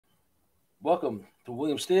Welcome to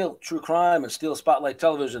William Steele, True Crime and Steele Spotlight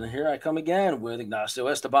Television. And here I come again with Ignacio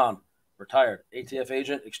Esteban, retired ATF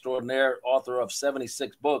agent extraordinaire, author of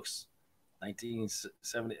 76 books,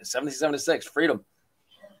 1776, Freedom.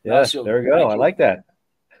 Yes, Ignacio, there we go. I like that.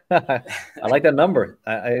 I like that number.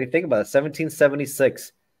 I think about it,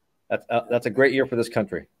 1776. That's a great year for this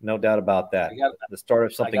country. No doubt about that. The start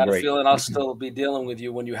of something great. I got great. a feeling I'll still be dealing with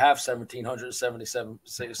you when you have 1777.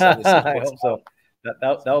 I hope so.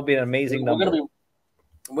 That would be an amazing number.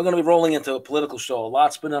 We're going to be rolling into a political show. A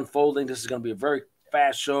lot's been unfolding. This is going to be a very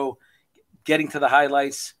fast show, getting to the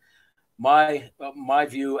highlights. My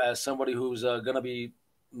view as somebody who's going to be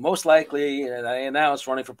most likely, and I announced,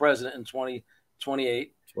 running for president in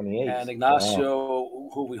 2028. 28. And Ignacio, wow.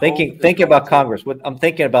 Who we thinking about Congress. What I'm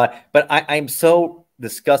thinking about, but I'm so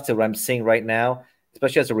disgusted what I'm seeing right now,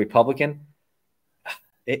 especially as a Republican.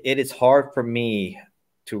 It is hard for me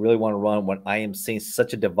to really want to run when I am seeing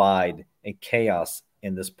such a divide and chaos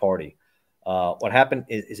in this party. What happened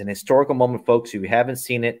is an historical moment, folks. If you haven't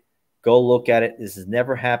seen it, go look at it. This has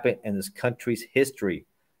never happened in this country's history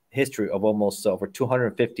of almost over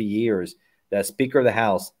 250 years, that Speaker of the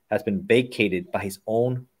House has been vacated by his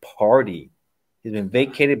own party. He's been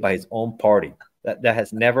vacated by his own party. That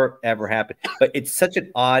has never, ever happened. But it's such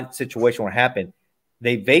an odd situation what happened.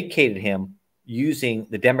 They vacated him using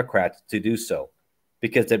the Democrats to do so,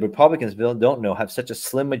 because the Republicans, don't know, have such a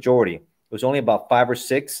slim majority. It was only about 5 or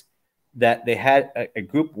 6 that they had a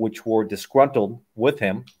group which were disgruntled with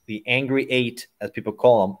him, the Angry Eight, as people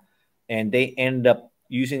call them, and they ended up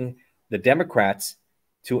using the Democrats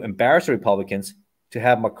to embarrass the Republicans to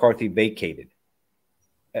have McCarthy vacated.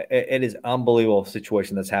 It is an unbelievable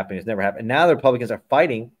situation that's happening. It's never happened. And now the Republicans are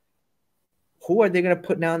fighting. Who are they going to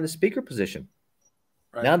put now in the speaker position?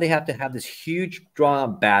 Right. Now they have to have this huge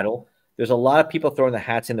drawn battle. There's a lot of people throwing the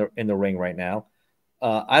hats in the ring right now.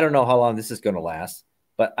 I don't know how long this is going to last,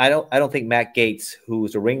 but I don't think Matt Gaetz, who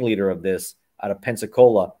is the ringleader of this out of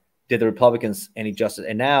Pensacola, did the Republicans any justice.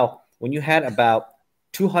 And now, when you had about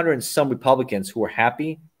 200 and some Republicans who were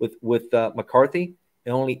happy with McCarthy,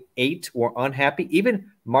 and only 8 were unhappy,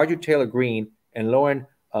 even Marjorie Taylor Greene and Lauren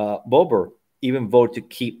Boebert even voted to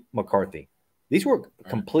keep McCarthy. These were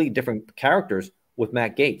completely different characters with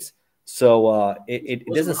Matt Gaetz. So it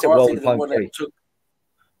doesn't sit well with the Republican Party.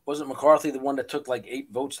 Wasn't McCarthy the one that took like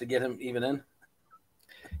 8 votes to get him even in?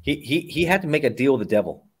 He had to make a deal with the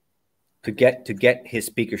devil to get his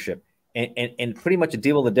speakership, and pretty much a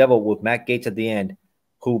deal with the devil with Matt Gaetz at the end,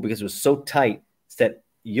 who, because it was so tight, said,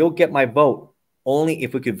 "You'll get my vote only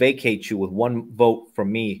if we could vacate you with 1 vote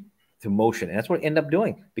from me to motion." And that's what he ended up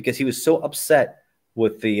doing, because he was so upset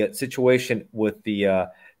with the situation with the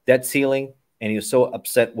debt ceiling, and he was so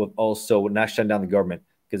upset with also not shutting down the government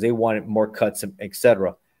because they wanted more cuts,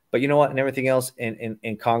 etc. But you know what? And everything else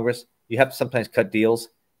in Congress, you have to sometimes cut deals.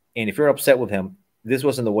 And if you're upset with him, this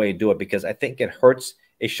wasn't the way to do it, because I think it hurts.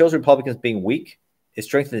 It shows Republicans being weak. It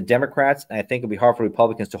strengthens the Democrats. And I think it'll be hard for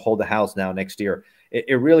Republicans to hold the House now next year.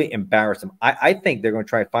 It really embarrassed them. I think they're going to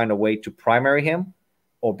try to find a way to primary him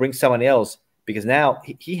or bring someone else, because now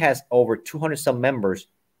he has over 200 some members.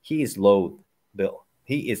 He is loathed, Bill.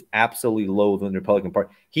 He is absolutely loathed in the Republican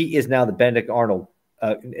Party. He is now the Benedict Arnold.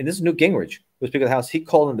 And this is Newt Gingrich, who was Speaker of the House. He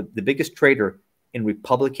called him the biggest traitor in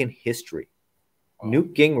Republican history. Wow.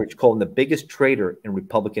 Newt Gingrich called him the biggest traitor in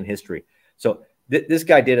Republican history. So this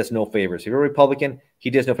guy did us no favors. If you're a Republican, he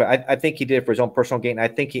did us no favor. I think he did it for his own personal gain. I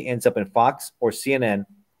think he ends up in Fox or CNN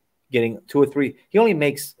getting 2 or 3. He only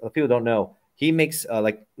makes, people don't know, he makes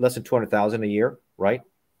like less than $200,000 a year, right?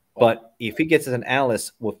 But if he gets as an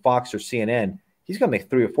analyst with Fox or CNN, he's going to make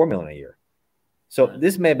 $3 or $4 million a year. So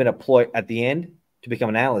this may have been a ploy at the end to become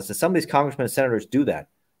an analyst. And some of these congressmen and senators do that.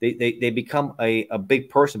 They become a big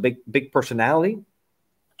person, big personality,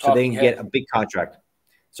 so they can get a big contract.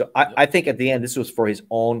 So I think at the end, this was for his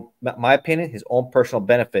own, my opinion, his own personal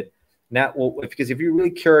benefit. Now, because if you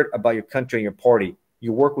really cared about your country and your party,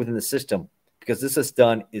 you work within the system, because this has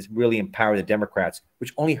done is really empower the Democrats,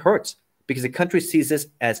 which only hurts, because the country sees this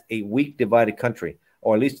as a weak, divided country,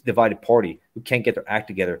 or at least a divided party who can't get their act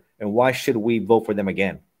together. And why should we vote for them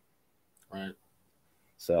again? Right.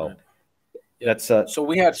 So that's so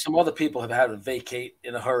we had some other people have had to vacate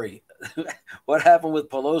in a hurry. What happened with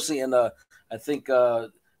Pelosi and I think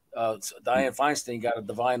Dianne Feinstein got a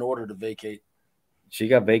divine order to vacate. She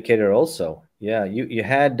got vacated also. Yeah, you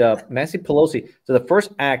had Nancy Pelosi. So the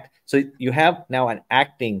first act, so you have now an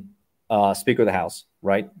acting Speaker of the House,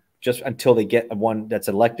 right? Just until they get one that's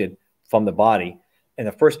elected from the body. And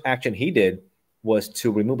the first action he did was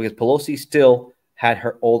to remove, because Pelosi still had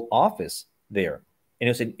her old office there. And it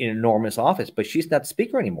was an enormous office, but she's not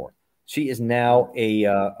Speaker anymore. She is now a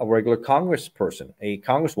regular congressperson, a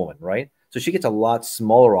congresswoman, right? So she gets a lot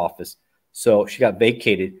smaller office. So she got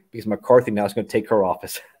vacated because McCarthy now is going to take her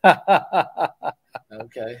office.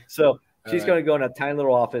 Okay. So she's Right. going to go in a tiny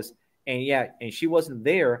little office. And yeah, and she wasn't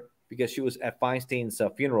there because she was at Feinstein's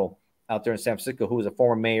funeral out there in San Francisco, who was a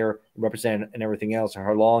former mayor, representative, and everything else, and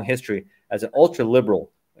her long history as an ultra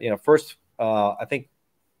liberal. First, I think,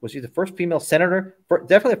 was she the first female senator?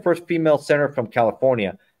 Definitely the first female senator from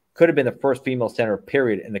California. Could have been the first female senator,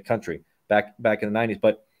 period, in the country back in the 90s.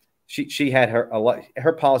 But she had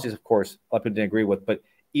her policies, of course, a lot of people didn't agree with. But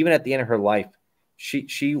even at the end of her life,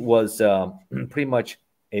 she was pretty much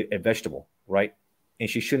a vegetable, right? And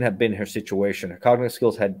she shouldn't have been in her situation. Her cognitive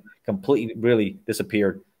skills had completely, really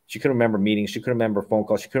disappeared. She couldn't remember meetings. She couldn't remember phone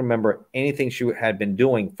calls. She couldn't remember anything she had been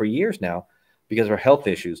doing for years now because of her health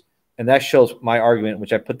issues. And that shows my argument,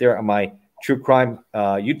 which I put there on my true crime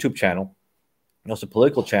YouTube channel, and also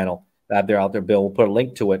political channel that they're out there, Bill. We'll put a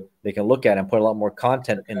link to it. They can look at it and put a lot more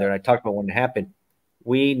content in there. And I talked about when it happened.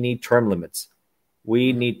 We need term limits.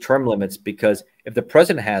 We need term limits because if the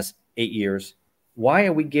president has 8 years, why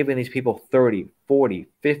are we giving these people 30, 40,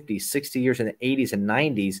 50, 60 years in the 80s and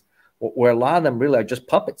 90s where a lot of them really are just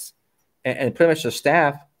puppets? And pretty much the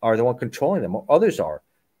staff are the one controlling them. Others are.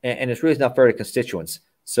 And it's really not fair to constituents.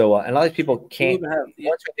 So and a lot of people can't, once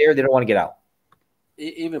they're there, they don't want to get out.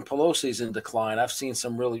 Even Pelosi's in decline. I've seen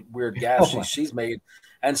some really weird gaffes she's made.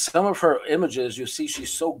 And some of her images, you see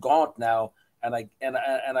she's so gaunt now. And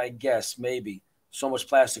I guess maybe so much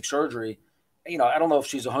plastic surgery. I don't know if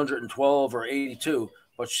she's 112 or 82,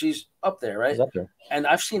 but she's up there, right? She's up there. And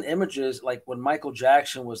I've seen images like when Michael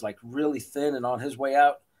Jackson was like really thin and on his way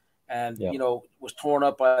out and, was torn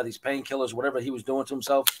up by these painkillers, whatever he was doing to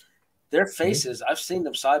himself. Their faces, I've seen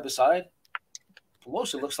them side by side.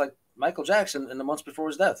 Pelosi looks like Michael Jackson in the months before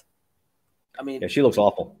his death. I mean, yeah, she looks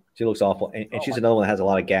awful. She looks awful. And she's another one that has a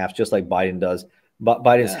lot of gaps, just like Biden does. But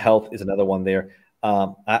Biden's health is another one there.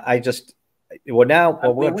 We're going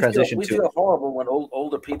to transition we feel horrible when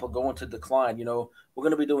older people go into decline. We're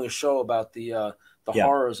going to be doing a show about the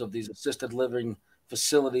horrors of these assisted living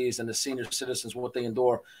facilities and the senior citizens, what they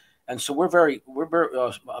endure. And so we're very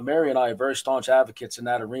Mary and I are very staunch advocates in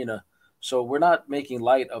that arena. So we're not making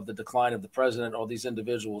light of the decline of the president or these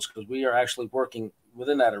individuals because we are actually working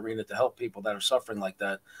within that arena to help people that are suffering like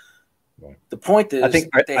that. Right. The point is,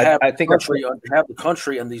 they have the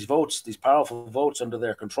country and these votes, these powerful votes under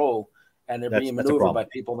their control, and they're being maneuvered by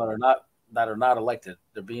people that are not elected.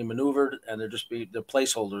 They're being maneuvered, and they're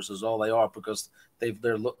placeholders is all they are because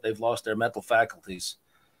they've lost their mental faculties.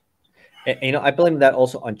 And, I blame that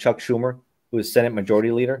also on Chuck Schumer, who is Senate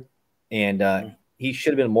Majority Leader, and he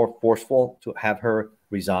should have been more forceful to have her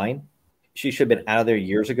resign. She should have been out of there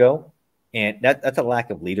years ago, and that's a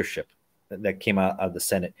lack of leadership that came out of the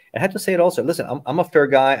Senate. I have to say it also. Listen, I'm a fair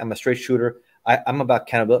guy. I'm a straight shooter. I'm about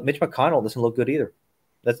accountability. Mitch McConnell doesn't look good either.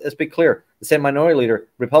 Let's be clear. The Senate Minority Leader,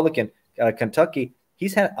 Republican, Kentucky,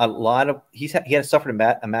 he's had he had suffered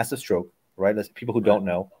a massive stroke, right? That's people who don't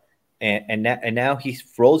know, and now he's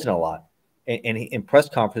frozen a lot. And he, in press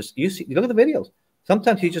conference, you look at the videos.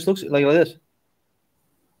 Sometimes he just looks like this.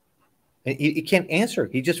 And he can't answer.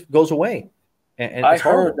 He just goes away. And I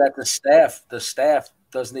heard that the staff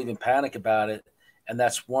doesn't even panic about it, and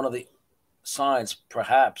that's one of the signs,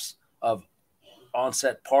 perhaps, of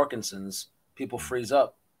onset Parkinson's. People freeze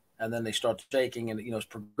up, and then they start shaking, and it's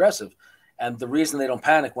progressive. And the reason they don't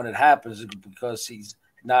panic when it happens is because he's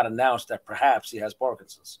not announced that perhaps he has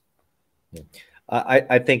Parkinson's. Yeah.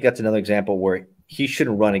 I think that's another example where he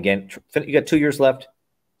shouldn't run again. You got 2 years left.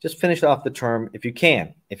 Just finish off the term if you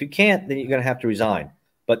can. If you can't, then you're going to have to resign.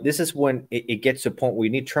 But this is when it gets to a point where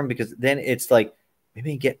you need term because then it's like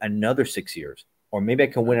maybe you get another 6 years or maybe I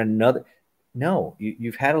can win another. No,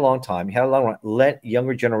 you've had a long time. You had a long run. Let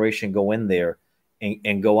younger generation go in there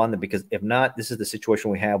and go on there because if not, this is the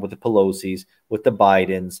situation we have with the Pelosi's, with the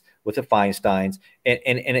Bidens, with the Feinsteins.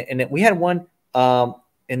 And we had one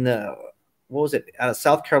in the – what was it, out of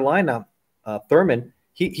South Carolina, Thurman,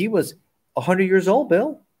 he was 100 years old,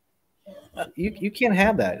 Bill. You can't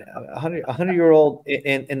have that. 100-year-old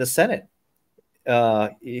in the Senate.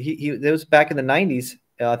 It was back in the 90s.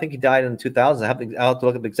 I think he died in 2000. I'll have to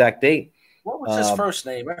look at the exact date. What was his first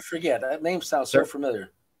name? I forget. That name sounds so familiar.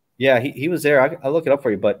 Yeah, he was there. I'll look it up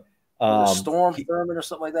for you. But Storm Thurman or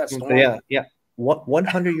something like that. Storm? Yeah.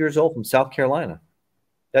 100 years old from South Carolina.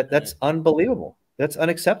 That's unbelievable. That's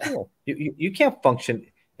unacceptable. You can't function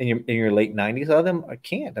in your late 90s. Other them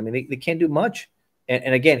can't. I mean, they can't do much.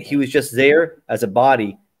 And again, he was just there as a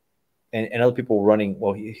body, and other people were running.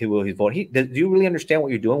 Well, he's voting. Do you really understand what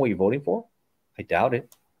you're doing? What you're voting for? I doubt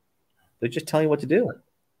it. They're just telling you what to do.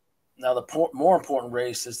 Now, the more important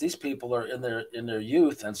race is these people are in their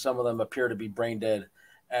youth, and some of them appear to be brain dead.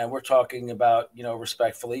 And we're talking about,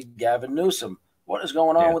 respectfully, Gavin Newsom. What is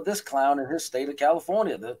going on with this clown in his state of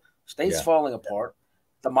California? The state's falling apart.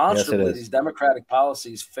 Demonstrably, yes, these Democratic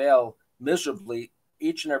policies fail miserably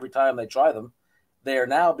each and every time they try them. They are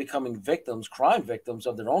now becoming victims, crime victims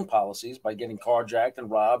of their own policies by getting carjacked and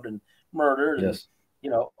robbed and murdered. Yes.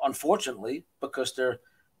 And, unfortunately, because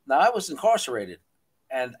now I was incarcerated.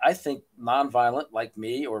 And I think nonviolent like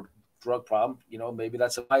me or drug problem, maybe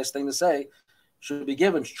that's the highest thing to say, should be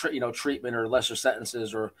given, treatment or lesser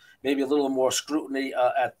sentences or maybe a little more scrutiny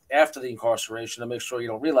after the incarceration to make sure you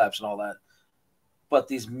don't relapse and all that. But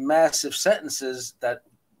these massive sentences that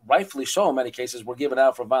rightfully so in many cases were given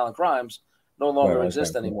out for violent crimes no longer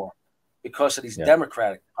exist anymore because of these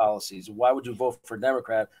Democratic policies. Why would you vote for a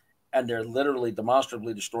Democrat? And they're literally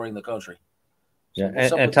demonstrably destroying the country. So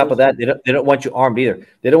and on top of that, they don't want you armed either.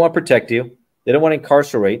 They don't want to protect you. They don't want to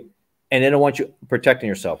incarcerate, and they don't want you protecting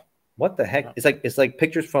yourself. What the heck? It's like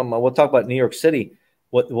pictures from we'll talk about New York City.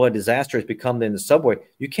 What a disaster has become in the subway.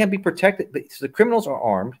 You can't be protected. The criminals are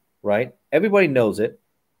armed, right? Everybody knows it,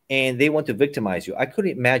 and they want to victimize you. I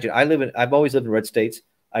couldn't imagine. I've always lived in red states.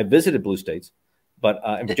 I visited blue states, but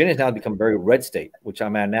and Virginia has now become a very red state, which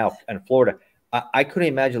I'm at now, and Florida. I couldn't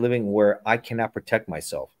imagine living where I cannot protect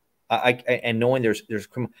myself. And knowing there's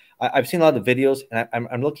criminal. I've seen a lot of the videos, and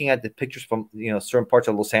I'm looking at the pictures from certain parts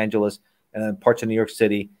of Los Angeles and then parts of New York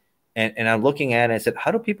City, and I'm looking at it and I said,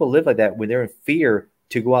 how do people live like that when they're in fear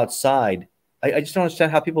to go outside? I just don't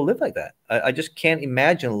understand how people live like that. I just can't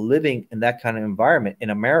imagine living in that kind of environment in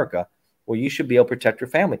America where you should be able to protect your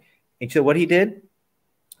family. And so what he did,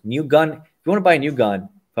 new gun. If you want to buy a new gun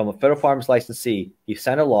from a federal firearms licensee, he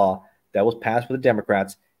signed a law that was passed with the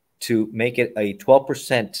Democrats to make it a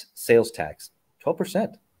 12% sales tax.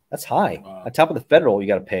 12%. That's high. Wow. On top of the federal you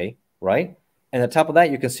got to pay, right? And on top of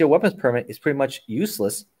that, your concealed weapons permit is pretty much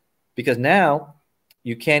useless because now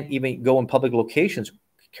you can't even go in public locations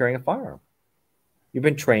carrying a firearm. You've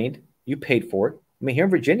been trained. You paid for it. I mean, here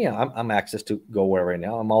in Virginia, I'm access to go where right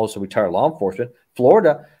now. I'm also retired law enforcement.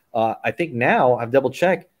 Florida, I think now, I've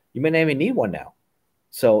double-checked, you may not even need one now.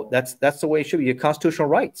 So that's the way it should be. Your constitutional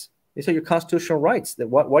rights. These are your constitutional rights.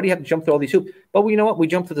 Why do you have to jump through all these hoops? But you know what? We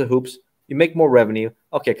jump through the hoops. You make more revenue.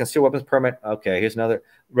 Okay, concealed weapons permit. Okay, here's another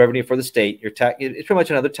revenue for the state. Your tax. It's pretty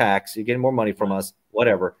much another tax. You're getting more money from us.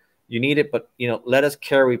 Whatever. You need it, but let us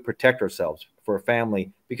protect ourselves for a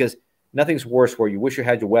family because nothing's worse where you wish you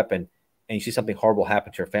had your weapon and you see something horrible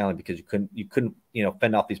happen to your family because you couldn't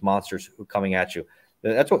fend off these monsters who are coming at you.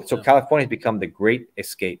 That's what. So California has become the great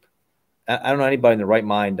escape. I don't know anybody in the right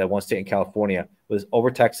mind that wants to stay in California with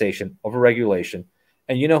overtaxation, overregulation.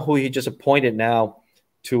 And you know who he just appointed now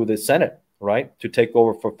to the Senate, right? To take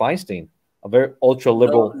over for Feinstein, a very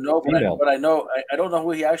ultra-liberal female. But I don't know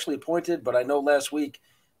who he actually appointed, but I know last week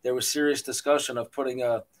there was serious discussion of putting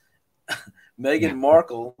Meghan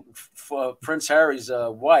Markle, Prince Harry's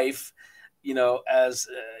wife, as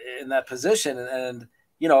in that position. And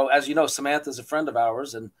as you know, Samantha's a friend of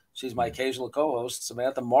ours, and she's my occasional co-host,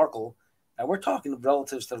 Samantha Markle. And we're talking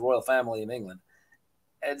relatives to the royal family in England.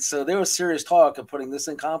 And so there was serious talk of putting this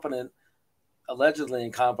allegedly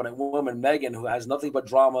incompetent woman, Meghan, who has nothing but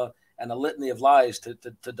drama and a litany of lies to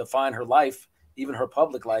define her life, even her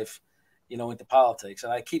public life, into politics.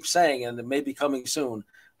 And I keep saying, and it may be coming soon,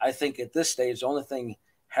 I think at this stage, the only thing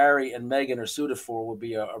Harry and Meghan are suited for would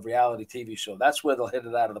be a reality TV show. That's where they'll hit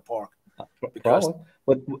it out of the park. Probably.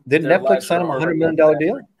 But did Netflix sign them a $100 million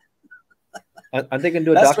deal? Are they going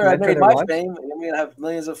to do a documentary? That's where I made my fame. I mean, I have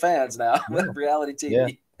millions of fans now with reality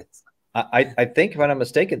TV. Yeah. I think, if I'm not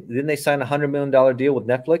mistaken, didn't they sign a $100 million deal with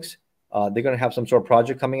Netflix? They're going to have some sort of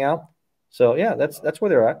project coming out. So, yeah, that's where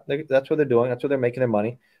they're at. That's what they're doing. That's where they're making their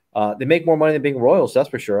money. They make more money than being royals, that's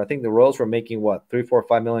for sure. I think the royals were making, what, $3, $4,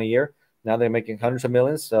 $5 million a year? Now they're making hundreds of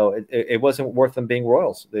millions. So it wasn't worth them being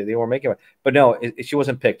royals. They weren't making it. But no, she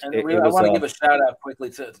wasn't picked. And I want to give a shout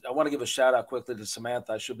out quickly to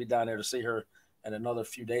Samantha. I should be down there to see her in another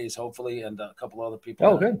few days, hopefully, and a couple other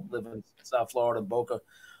people that live in South Florida and Boca.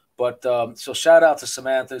 But so shout out to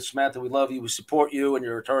Samantha. Samantha, we love you. We support you and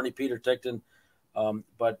your attorney, Peter Tickton,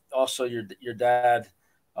 but also your dad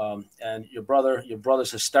and your brother. Your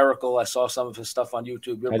brother's hysterical. I saw some of his stuff on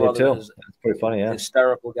YouTube. Your brother is pretty funny, yeah.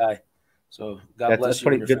 Hysterical guy. So God bless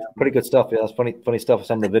you. That's pretty good stuff. Yeah, that's funny stuff.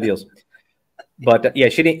 Some of the videos. But yeah,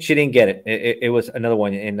 she didn't get it. It was another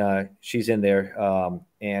one, and she's in there.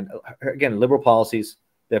 And again, liberal policies.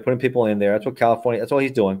 They're putting people in there. That's what California. That's all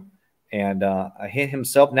he's doing. And he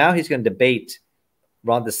himself now he's going to debate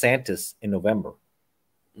Ron DeSantis in November.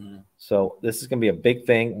 Mm-hmm. So this is going to be a big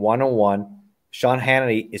thing, one-on-one. Sean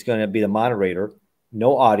Hannity is going to be the moderator,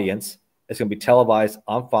 no audience. It's going to be televised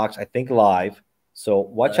on Fox, I think live. So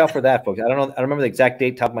watch out for that, folks. I don't remember the exact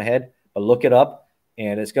date top of my head, but look it up,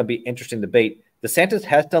 and it's going to be interesting debate. DeSantis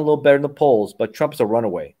has done a little better in the polls, but Trump's a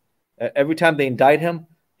runaway. Every time they indict him,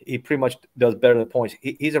 he pretty much does better than the points.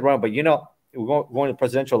 He's a runaway. But you know, we're going to the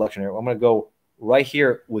presidential election here. I'm going to go right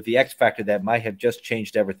here with the X factor that might have just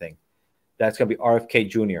changed everything. That's going to be RFK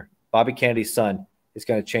Jr., Bobby Kennedy's son. Is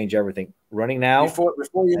going to change everything. Running now. Before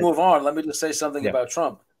you move on, let me just say something about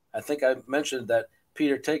Trump. I think I mentioned that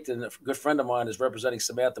Peter Tickton, a good friend of mine, is representing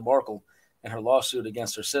Samantha Markle in her lawsuit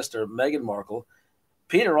against her sister, Meghan Markle.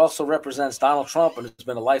 Peter also represents Donald Trump and has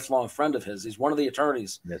been a lifelong friend of his. He's one of the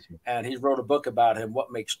attorneys, and he wrote a book about him,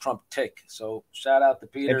 What Makes Trump Tick. So shout out to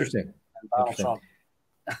Peter and Donald Trump.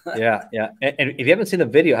 Yeah. And if you haven't seen the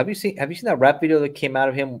video, have you seen that rap video that came out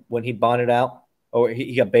of him when he bonded out or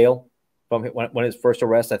he got bail? From when his first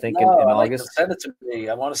arrest, I think in August. Send it to me.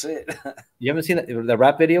 I want to see it. You haven't seen the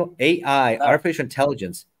rap video? AI, artificial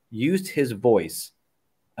intelligence, used his voice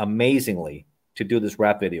amazingly to do this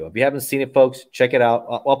rap video. If you haven't seen it, folks, check it out.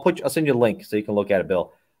 I'll send you a link so you can look at it,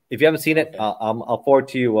 Bill. If you haven't seen it, I'll forward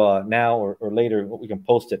to you now or later. We can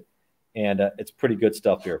post it, and it's pretty good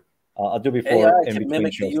stuff here. I'll do before. AI can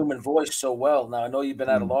mimic the human voice so well. Now I know you've been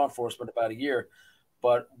out of law enforcement about a year.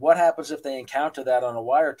 But what happens if they encounter that on a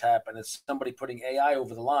wiretap and it's somebody putting AI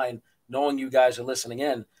over the line, knowing you guys are listening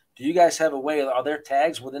in? Do you guys have a way? Are there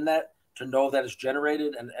tags within that to know that it's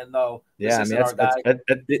generated and know? Yeah, I mean,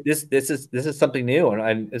 this is something new,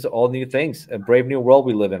 and it's all new things. A brave new world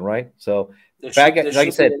we live in, right? So, like I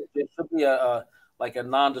said, there should be a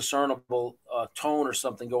non-discernible tone or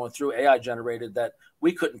something going through AI generated that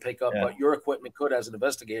we couldn't pick up, but your equipment could as an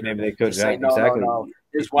investigator. Maybe they could say, no.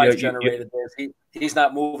 His wife generated this. He's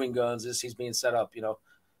not moving guns. He's being set up.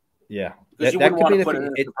 Yeah, because you wouldn't want to put an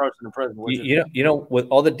innocent person in prison. You know, with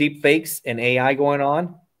all the deep fakes and AI going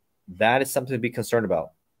on, that is something to be concerned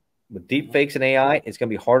about. With deep fakes and AI, it's going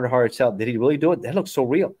to be harder and harder to tell. Did he really do it? That looks so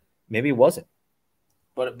real. Maybe it wasn't.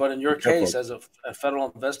 But in your case, as a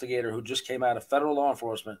federal investigator who just came out of federal law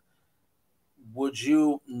enforcement, would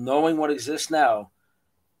you, knowing what exists now,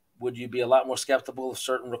 would you be a lot more skeptical of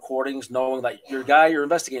certain recordings, knowing that your guy you're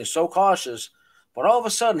investigating is so cautious, but all of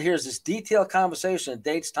a sudden here's this detailed conversation,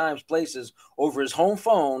 dates, times, places, over his home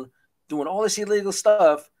phone, doing all this illegal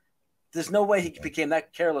stuff? There's no way he became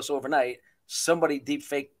that careless overnight. Somebody deep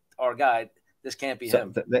faked our guy. This can't be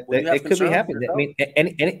him. It could be happening. I mean,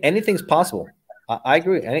 anything's possible. I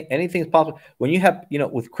agree. Anything's possible. When you have,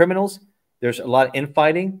 with criminals, there's a lot of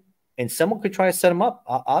infighting, and someone could try to set them up.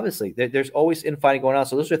 Obviously, there's always infighting going on.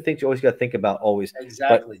 So those are things you always got to think about. Always,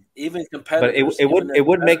 exactly. But, even competitors. But it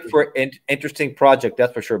would make for an interesting project.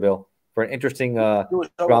 That's for sure, Bill. For an interesting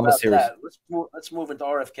drama series. Let's move into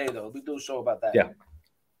RFK though. We do a show about that. Yeah.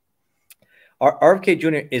 RFK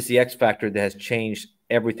Jr. is the X factor that has changed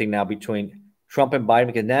everything now between Trump and Biden,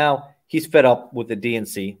 because now he's fed up with the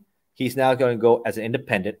DNC. He's now going to go as an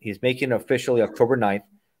independent. He's making it officially October 9th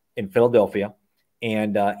in Philadelphia.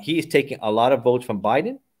 And he is taking a lot of votes from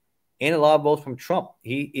Biden and a lot of votes from Trump.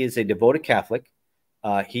 He is a devoted Catholic.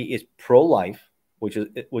 He is pro-life, which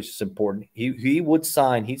is important. He would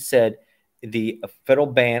sign, he said, the federal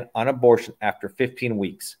ban on abortion after 15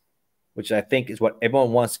 weeks, which I think is what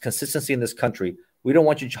everyone wants, consistency in this country. We don't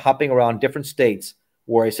want you hopping around different states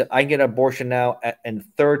where he said, I can get an abortion now in the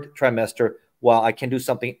third trimester while I can do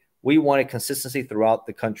something. We wanted consistency throughout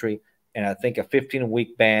the country. And I think a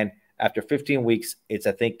 15-week ban, after 15 weeks, it's,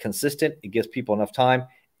 I think, consistent. It gives people enough time,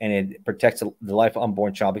 and it protects the life of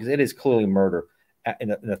unborn child, because it is clearly murder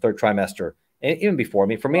in the third trimester. And even before, I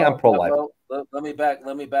mean, for me, I'm pro-life. Let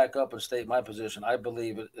me back up and state my position. I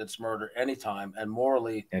believe it's murder anytime, and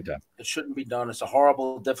morally, it shouldn't be done. It's a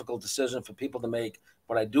horrible, difficult decision for people to make,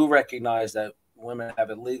 but I do recognize that women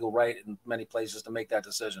have a legal right in many places to make that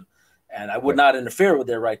decision. And I would not interfere with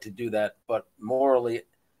their right to do that, but morally,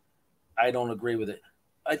 I don't agree with it.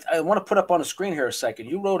 I want to put up on the screen here a second.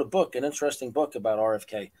 You wrote a book, an interesting book about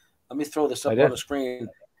RFK. Let me throw this up on the screen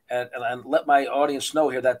and let my audience know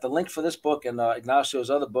here that the link for this book and Ignacio's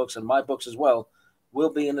other books and my books as well will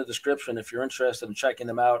be in the description if you're interested in checking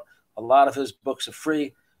them out. A lot of his books are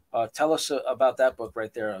free. Tell us about that book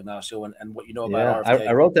right there, Ignacio, and what you know about RFK.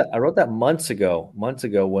 I wrote that months ago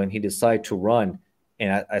when he decided to run.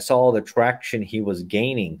 And I saw all the traction he was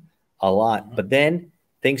gaining a lot. But then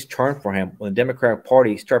things turned for him when the Democratic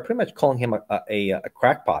Party started pretty much calling him a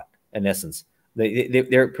crackpot, in essence.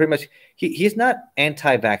 They're pretty much – he's not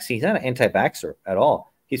anti-vaccine. He's not an anti-vaxxer at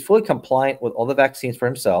all. He's fully compliant with all the vaccines for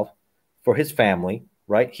himself, for his family,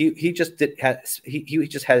 right? He just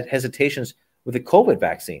had hesitations with the COVID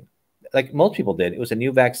vaccine. like most people did. It was a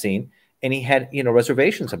new vaccine, and he had, you know,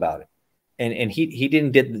 reservations about it. And he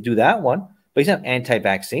didn't do that one, but he's not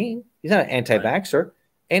anti-vaccine. He's not an anti-vaxxer. Right.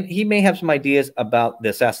 And he may have some ideas about the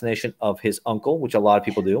assassination of his uncle, which a lot of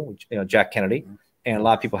people do, which, you know, Jack Kennedy, and a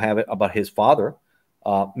lot of people have it about his father.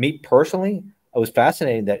 Me personally, I was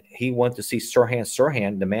fascinated that he went to see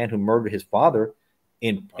Sirhan, the man who murdered his father,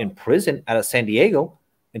 in prison out of San Diego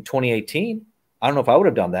in 2018. I don't know if I would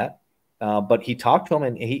have done that, but he talked to him,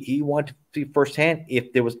 and he wanted to see firsthand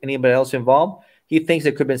if there was anybody else involved. He thinks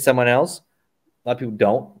it could have been someone else. A lot of people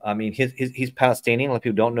don't. I mean, he's Palestinian. A lot of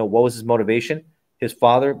people don't know what was his motivation. His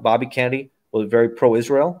father, Bobby Kennedy, was very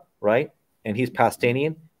pro-Israel, right? And he's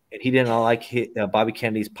Palestinian, and he didn't like Bobby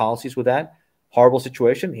Kennedy's policies with that. Horrible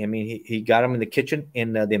situation. I mean, he got him in the kitchen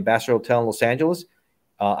in the Ambassador Hotel in Los Angeles.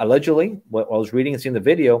 Allegedly, what I was reading and seeing the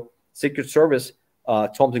video, Secret Service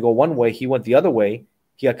told him to go one way. He went the other way.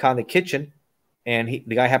 He got caught in the kitchen, and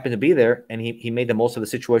the guy happened to be there, and he made the most of the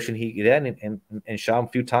situation he did, and shot him a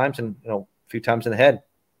few times, and, you know, a few times in the head.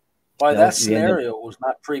 Why that scenario was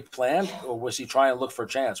not pre-planned, or was he trying to look for a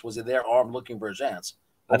chance? Was he there armed looking for a chance?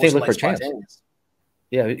 I think looking for a chance.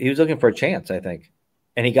 Yeah, he was looking for a chance, I think,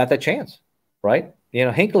 and he got that chance, right? You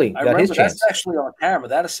know, Hinckley got his chance. That's actually on camera.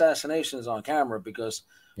 That assassination is on camera because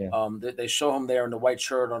they show him there in the white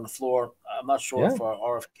shirt on the floor. I'm not sure if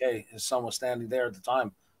RFK, his son, was standing there at the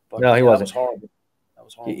time. But no, he wasn't. That was horrible. That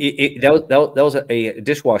was horrible. That was a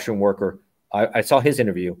dishwasher worker. I saw his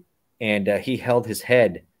interview, and he held his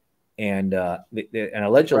head, and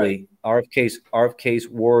allegedly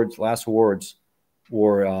RFK's last words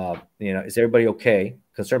were, you know, is everybody okay?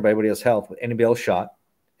 Concerned about everybody else's health. With anybody else shot?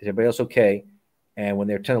 Is everybody else okay? And when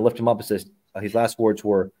they're trying to lift him up, it says his last words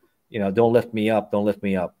were, you know, don't lift me up, don't lift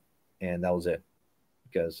me up, and that was it.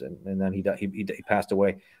 Because and then he passed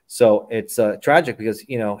away. So it's tragic because,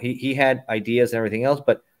 you know, he had ideas and everything else,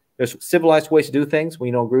 but there's civilized ways to do things when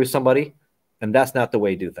you don't agree with somebody, and that's not the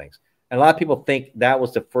way to do things. And a lot of people think that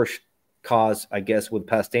was the first cause, I guess, with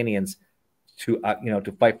Palestinians to you know,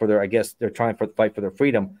 to fight for their, I guess they're trying to fight for their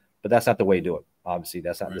freedom, but that's not the way to do it. Obviously,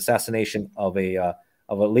 that's not the assassination of a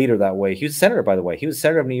leader that way. He was a senator, by the way. He was a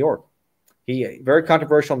senator of New York. He very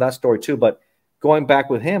controversial in that story too. But going back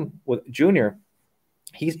with him, with Junior,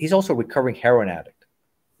 he's also a recovering heroin addict.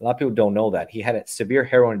 A lot of people don't know that. He had a severe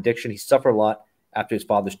heroin addiction. He suffered a lot after his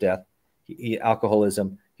father's death.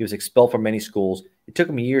 Alcoholism. He was expelled from many schools. It took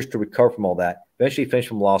him years to recover from all that. Eventually, he finished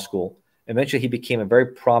from law school. Eventually, he became a very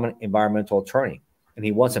prominent environmental attorney, and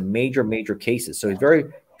he won some major cases. So he's very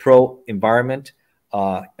pro-environment.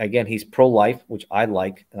 Again, he's pro-life, which I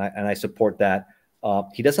like, and I support that.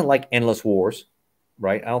 He doesn't like endless wars,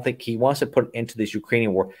 right? I don't think he wants to put an end to this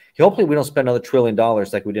Ukrainian war. Hopefully, we don't spend another $1 trillion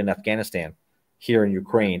like we did in Afghanistan here in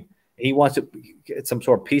Ukraine. He wants to get some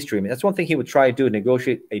sort of peace treaty. That's one thing he would try to do,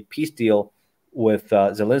 negotiate a peace deal with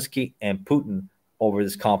Zelensky and Putin over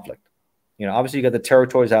this conflict. You know, obviously, you got the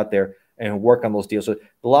territories out there and work on those deals. So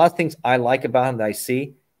a lot of things I like about him that I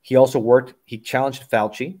see. He also he challenged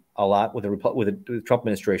Fauci a lot with the Trump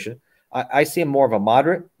administration. I see him more of a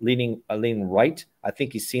moderate, leaning right. I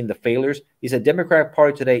think he's seen the failures. He said Democratic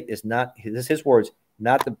Party today is not, his words,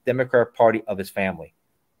 not the Democratic Party of his family.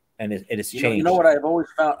 And it has changed. You know what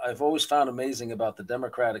I've always found amazing about the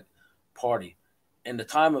Democratic Party. In the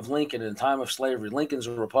time of Lincoln, in the time of slavery, Lincoln's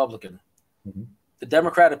a Republican. Mm-hmm. The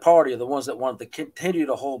Democratic Party are the ones that wanted to continue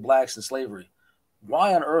to hold blacks in slavery.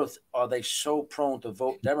 Why on earth are they so prone to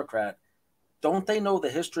vote Democrat? Don't they know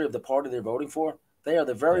the history of the party they're voting for? They are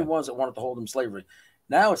the very ones that wanted to hold them in slavery.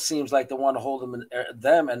 Now it seems like they want to hold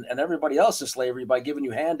them and everybody else in slavery by giving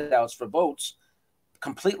you handouts for votes,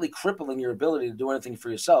 completely crippling your ability to do anything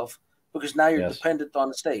for yourself because now you're dependent on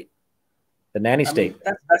the state. The nanny state.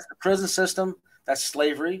 That's the prison system. That's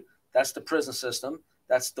slavery. That's the prison system.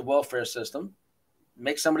 That's the welfare system.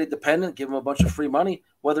 Make somebody dependent, give them a bunch of free money,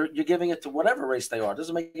 whether you're giving it to whatever race they are. It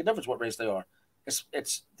doesn't make a difference what race they are.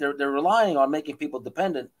 They're relying on making people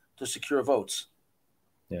dependent to secure votes.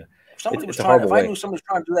 Yeah. If I knew somebody was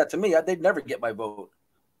trying to do that to me, they'd never get my vote.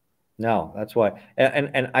 No, that's why.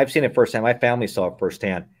 And I've seen it firsthand. My family saw it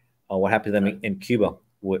firsthand. What happened to them in Cuba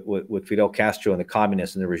with Fidel Castro and the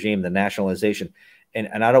communists and the regime, the nationalization.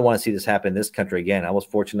 And I don't want to see this happen in this country again. I was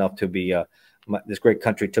fortunate enough to be this great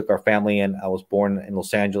country took our family in. I was born in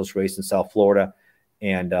Los Angeles, raised in South Florida,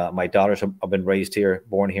 and my daughters have been raised here,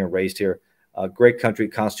 born here, raised here. Great country,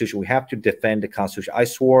 Constitution. We have to defend the Constitution. I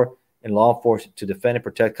swore in law enforcement to defend and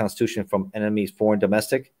protect Constitution from enemies, foreign,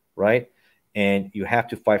 domestic, right? And you have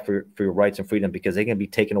to fight for your rights and freedom because they can be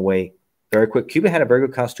taken away very quick. Cuba had a very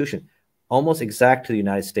good Constitution, almost exact to the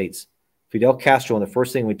United States. Fidel Castro, and the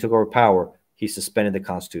first thing we took over power, he suspended the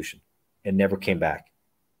Constitution and never came back.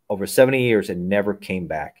 over 70 years and never came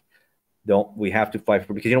back. We have to fight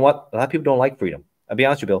for, because you know what? A lot of people don't like freedom. I'll be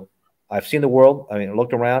honest with you, Bill. I've seen the world. I mean, I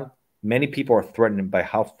looked around. Many people are threatened by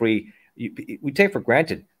how free we take for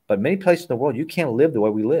granted. But many places in the world, you can't live the way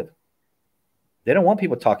we live. They don't want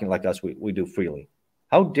people talking like us. We do freely.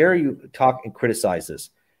 How dare you talk and criticize this?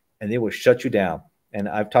 And they will shut you down. And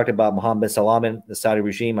I've talked about Mohammed bin Salman, the Saudi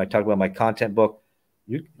regime. I talked about my content book.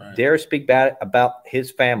 You dare speak bad about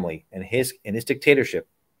his family and his dictatorship.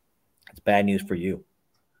 It's bad news for you.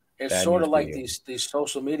 It's sort of like these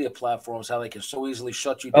social media platforms, how they can so easily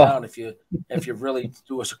shut you down if you really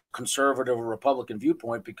do a conservative or Republican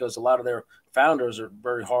viewpoint, because a lot of their founders are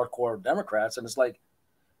very hardcore Democrats. And it's like,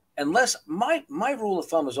 unless my rule of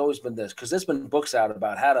thumb has always been this, because there's been books out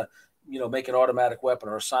about how to, make an automatic weapon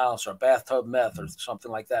or a silencer or a bathtub meth or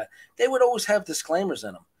something like that. They would always have disclaimers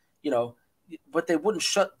in them, but they wouldn't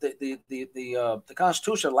shut the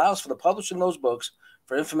Constitution allows for the publishing those books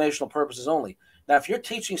for informational purposes only. Now, if you're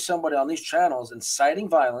teaching somebody on these channels inciting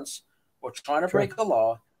violence or trying to break the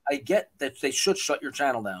law, I get that they should shut your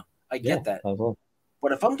channel down. I get that.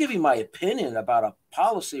 But if I'm giving my opinion about a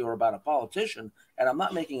policy or about a politician and I'm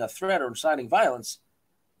not making a threat or inciting violence,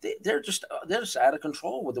 they're just out of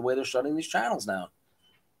control with the way they're shutting these channels down.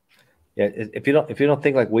 Yeah, if you don't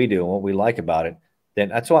think like we do and what we like about it, then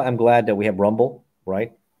that's why I'm glad that we have Rumble,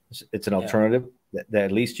 right? It's an alternative that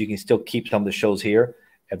at least you can still keep some of the shows here.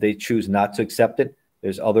 If they choose not to accept it,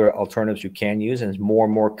 there's other alternatives you can use, and there's more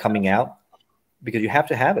and more coming out, because you have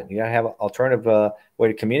to have it. You got to have an alternative way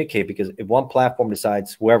to communicate, because if one platform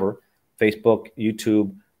decides, whoever, Facebook,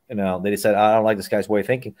 YouTube, they decide, I don't like this guy's way of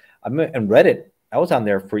thinking. I'm in Reddit. I was on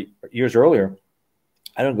there for years earlier.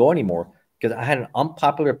 I don't go anymore because I had an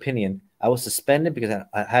unpopular opinion. I was suspended because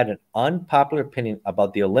I had an unpopular opinion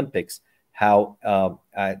about the Olympics, how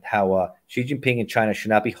Xi Jinping and China should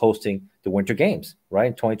not be hosting the Winter Games, right,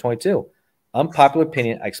 in 2022. Unpopular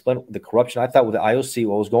opinion. I explained the corruption I thought with the IOC,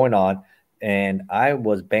 what was going on, and I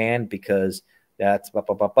was banned because that's and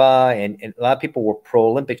a lot of people were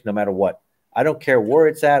pro-Olympics no matter what. I don't care where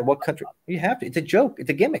it's at, what country. You have to. It's a joke. It's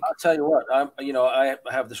a gimmick. I'll tell you what. I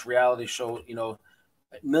have this reality show.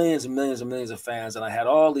 Millions and millions and millions of fans, and I had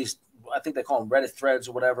all these. I think they call them Reddit threads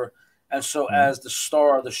or whatever. And so, as the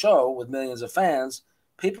star of the show with millions of fans,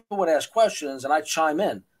 people would ask questions, and I'd chime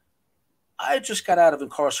in. I just got out of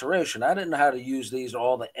incarceration. I didn't know how to use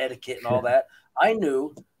all the etiquette and all that. I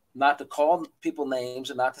knew not to call people names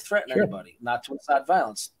and not to threaten anybody, not to incite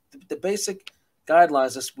violence. The basic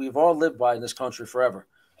guidelines that we've all lived by in this country forever.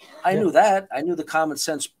 I knew that. I knew the common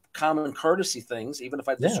sense, common courtesy things. Even if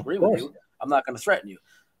I disagree with you, I'm not going to threaten you.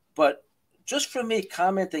 But just for me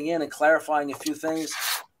commenting in and clarifying a few things,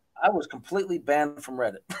 I was completely banned from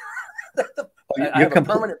Reddit. I have a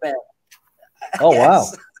permanent ban. Oh, wow.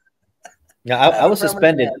 Now, I was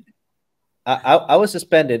suspended. I was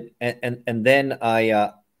suspended, and then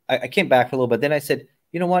I came back for a little bit. Then I said,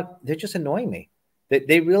 you know what? They're just annoying me.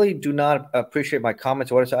 They really do not appreciate my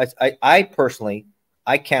comments or whatever. So I personally,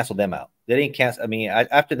 I canceled them out. They didn't cancel. I mean,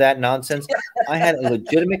 after that nonsense, I had a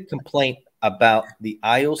legitimate complaint about the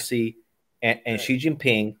IOC and Xi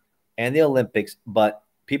Jinping and the Olympics, but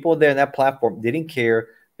people there in that platform didn't care.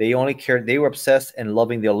 They only cared. They were obsessed and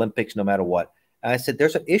loving the Olympics no matter what. And I said,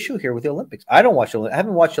 there's an issue here with the Olympics. I haven't watched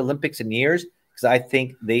the Olympics in years because I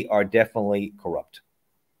think they are definitely corrupt.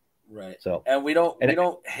 Right. So, and we don't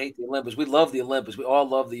hate the Olympics. We love the Olympics. We all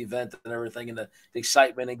love the event and everything, and the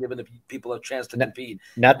excitement and giving the people a chance to compete.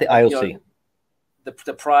 Not the IOC.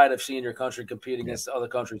 The pride of seeing your country compete against other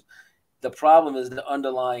countries. The problem is the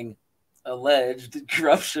underlying alleged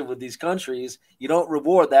corruption with these countries. You don't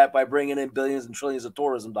reward that by bringing in billions and trillions of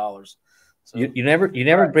tourism dollars. So, you never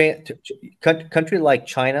bring it to country like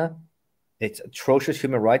China. It's atrocious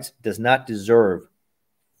human rights. Does not deserve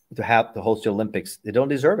to have to host the Olympics. They don't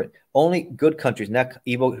deserve it. Only good countries, not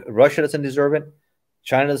evil. Russia doesn't deserve it.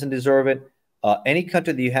 China doesn't deserve it. Any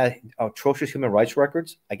country that you have atrocious human rights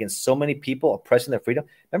records against so many people oppressing their freedom.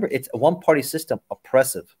 Remember, it's a one-party system,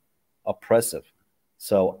 oppressive.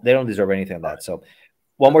 So they don't deserve anything of that. So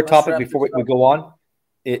one more topic before we go on.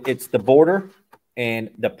 It's the border and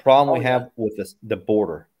the problem we have with the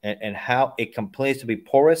border and how it continues to be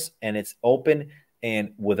porous and it's open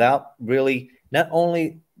and without really not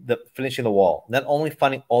only finishing the wall, not only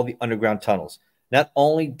finding all the underground tunnels, not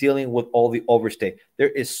only dealing with all the overstay. There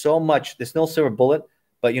is so much. There's no silver bullet.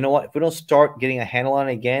 But you know what? If we don't start getting a handle on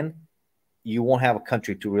it again, you won't have a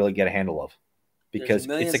country to really get a handle of. Because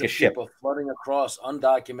it's like a ship flooding across,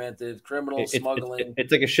 undocumented, criminals smuggling.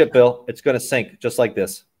 It's like a ship, Bill. It's going to sink just like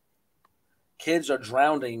this. Kids are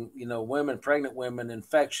drowning, women, pregnant women,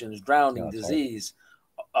 infections, drowning, disease.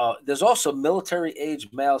 There's also military-age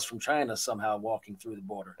males from China somehow walking through the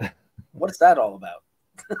border. What is that all about?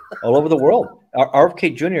 All over the world.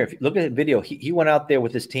 RFK Jr., if you look at the video, he went out there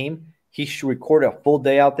with his team. He should record a full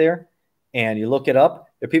day out there, and you look it up.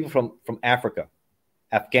 There are people from Africa,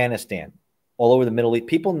 Afghanistan, all over the Middle East.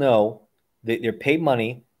 People know that they're paid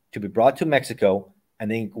money to be brought to Mexico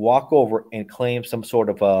and then walk over and claim some sort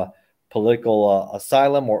of a political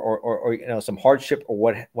asylum or you know, some hardship or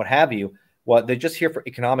what have you. Well, they're just here for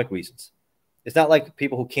economic reasons. It's not like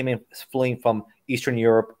people who came in fleeing from Eastern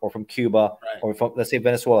Europe or from Cuba or from, let's say,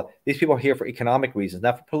 Venezuela. These people are here for economic reasons,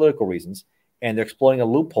 not for political reasons, and they're exploiting a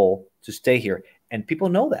loophole to stay here. And people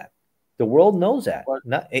know that. The world knows that.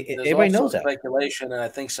 Everybody knows that. Speculation, and I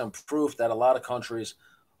think some proof that a lot of countries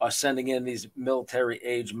are sending in these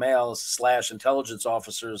military-age males / intelligence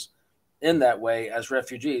officers in that way as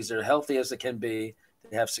refugees. They're healthy as they can be.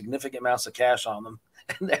 They have significant amounts of cash on them,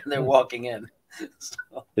 and they're walking in.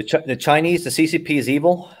 So. The Chinese, the CCP is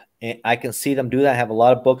evil, and I can see them do that. I have a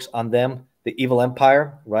lot of books on them. The evil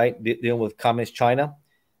empire, right? Dealing with communist China.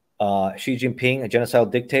 Xi Jinping, a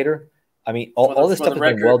genocidal dictator. I mean, all this stuff has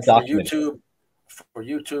been well documented. For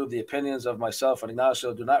YouTube, the opinions of myself and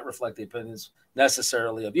Ignacio do not reflect the opinions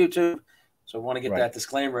necessarily of YouTube. So I want to get that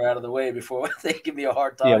disclaimer out of the way before they give me a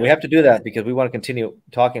hard time. Yeah, we have to do that because we want to continue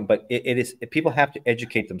talking. But people have to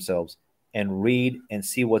educate themselves and read and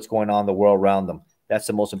see what's going on in the world around them. That's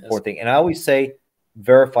the most important thing. And I always say,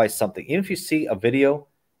 verify something. Even if you see a video,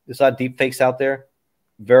 there's a lot of deep fakes out there,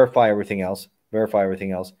 verify everything else. Verify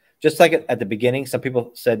everything else. Just like at the beginning, some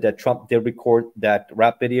people said that Trump did record that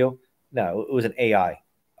rap video. No, it was an AI,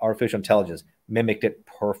 artificial intelligence, mimicked it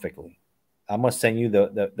perfectly. I'm going to send you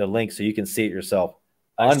the link so you can see it yourself.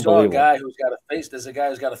 I saw a guy who's got a face. There's a guy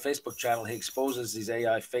who's got a Facebook channel. He exposes these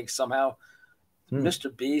AI fakes somehow.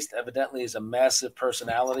 Mr. Beast evidently is a massive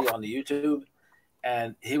personality on the YouTube,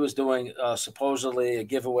 and he was doing supposedly a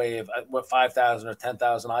giveaway of 5,000 or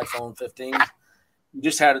 10,000 iPhone 15s. You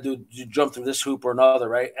just had to jump through this hoop or another,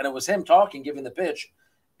 right? And it was him talking, giving the pitch,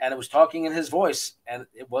 and it was talking in his voice, and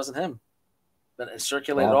it wasn't him. But it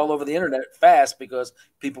circulated all over the internet fast because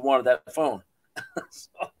people wanted that phone.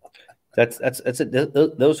 That's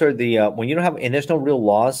it. Those are the when you don't have, and there's no real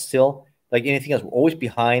laws still, like anything else. We're always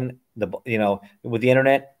behind the, with the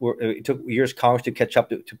internet. It took years Congress to catch up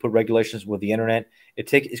to put regulations with the internet. It's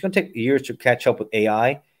going to take years to catch up with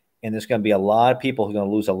AI, and there's going to be a lot of people who are going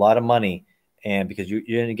to lose a lot of money. And because you're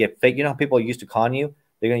going to get fake, how people used to con you,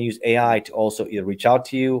 they're going to use AI to also either reach out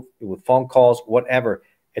to you with phone calls, whatever.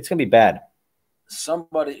 It's going to be bad.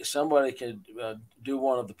 Somebody could do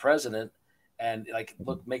one of the president and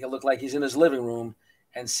make it look like he's in his living room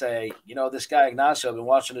and say, this guy Ignacio, I've been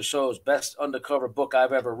watching the shows, best undercover book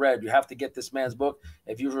I've ever read. You have to get this man's book.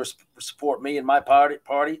 If you support me and my party,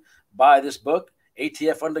 buy this book,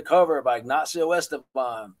 ATF Undercover by Ignacio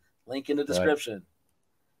Esteban. Link in the description. Right.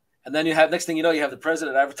 And then next thing you know, you have the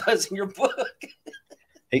president advertising your book.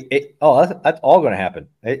 That's all going to happen.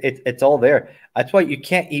 It's all there. That's why you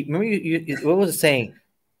can't. Remember, what was it saying?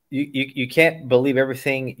 You can't believe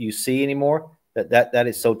everything you see anymore. That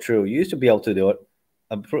is so true. You used to be able to do it,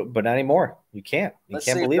 but not anymore. You can't. Let's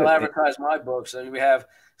can't see believe if they'll it. advertise my books. We have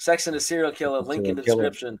Sex and the Serial Killer. Link in the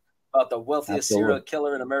description about the wealthiest serial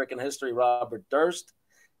killer in American history, Robert Durst.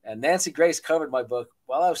 And Nancy Grace covered my book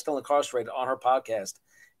while I was still incarcerated on her podcast.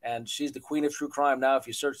 And she's the queen of true crime now. If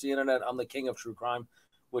you search the internet, I'm the king of true crime,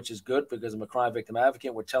 which is good because I'm a crime victim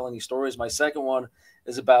advocate. We're telling these stories. My second one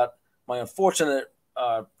is about my unfortunate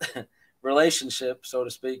relationship, so to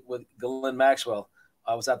speak, with Ghislaine Maxwell.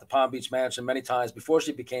 I was at the Palm Beach Mansion many times before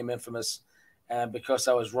she became infamous, and because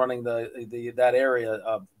I was running that area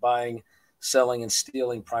of buying, selling, and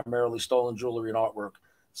stealing primarily stolen jewelry and artwork.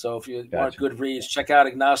 So if you want good reads, check out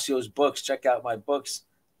Ignacio's books. Check out my books.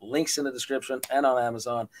 Links in the description and on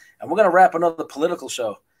Amazon. And we're going to wrap another political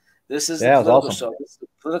show. This is the political show. The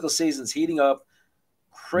political season's heating up.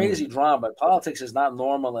 Crazy drama. Politics is not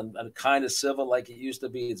normal and kind of civil like it used to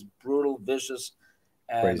be. It's brutal, vicious,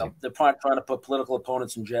 and they're trying to put political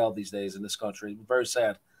opponents in jail these days in this country. Very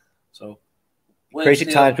sad. So crazy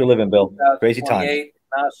times we live in, Bill. Crazy times.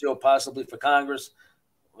 Ignacio possibly for Congress.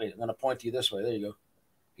 Wait, I'm going to point to you this way. There you go.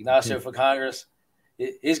 Ignacio for Congress.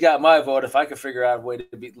 He's got my vote. If I could figure out a way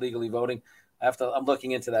to be legally voting, I'm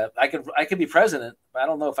looking into that. I could be president, but I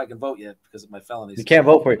don't know if I can vote yet because of my felonies. You can't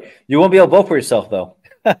vote for it. You won't be able to vote for yourself, though.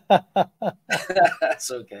 That's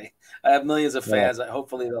okay. I have millions of fans. Yeah.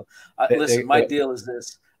 Hopefully they'll listen. My deal is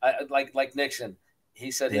this. Like Nixon. He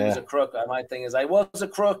said he was a crook. My thing is I was a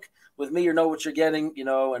crook. With me, you know what you're getting,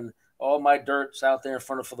 and all my dirt's out there in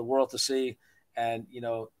front for the world to see. And,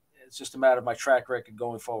 it's just a matter of my track record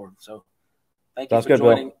going forward. So Thank you Sounds for good,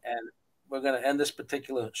 joining, Bill. and we're going to end this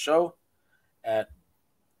particular show.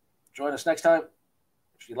 Join us next time.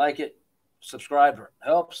 If you like it, subscribe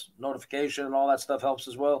helps. Notification and all that stuff helps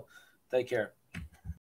as well. Take care.